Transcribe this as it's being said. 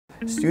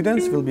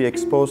Students will be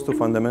exposed to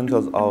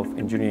fundamentals of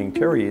engineering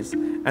theories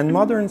and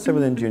modern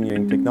civil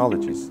engineering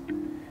technologies.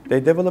 They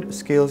develop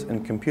skills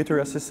in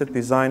computer-assisted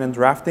design and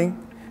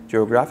drafting,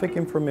 geographic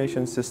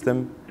information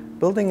system,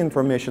 building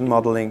information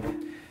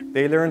modeling.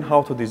 They learn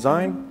how to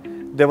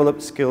design,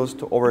 develop skills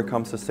to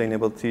overcome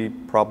sustainability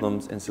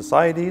problems in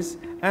societies,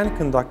 and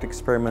conduct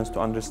experiments to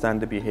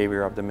understand the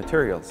behavior of the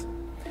materials.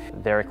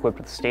 They're equipped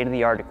with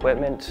state-of-the-art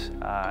equipment,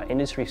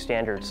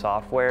 industry-standard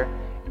software,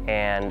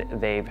 and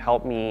they've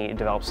helped me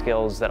develop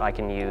skills that I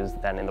can use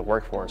then in the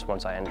workforce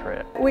once I enter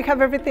it. We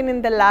have everything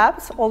in the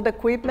labs, all the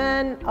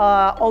equipment,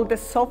 all the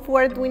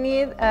software we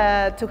need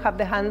to have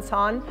the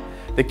hands-on.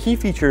 The key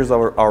features of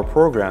our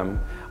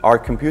program are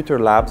computer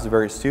labs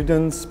where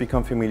students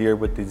become familiar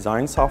with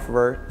design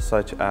software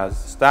such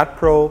as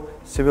StatPro,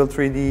 Civil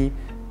 3D,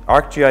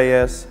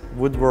 ArcGIS,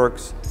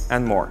 Woodworks,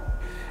 and more.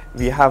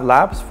 We have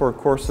labs for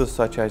courses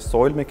such as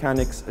soil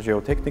mechanics,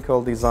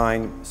 geotechnical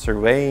design,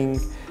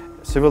 surveying,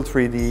 Civil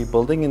 3D,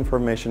 building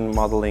information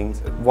modeling,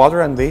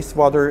 water and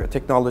wastewater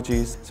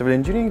technologies. Civil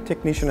engineering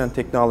technician and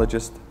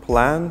technologists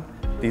plan,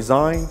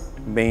 design,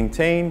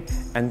 maintain,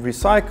 and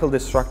recycle the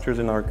structures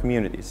in our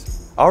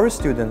communities. Our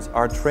students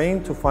are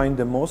trained to find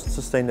the most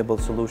sustainable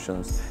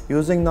solutions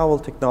using novel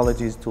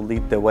technologies to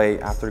lead the way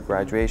after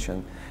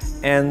graduation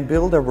and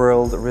build a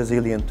world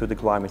resilient to the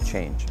climate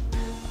change.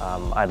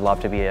 I'd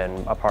love to be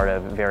a part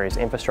of various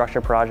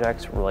infrastructure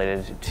projects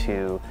related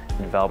to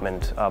the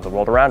development of the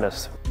world around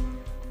us.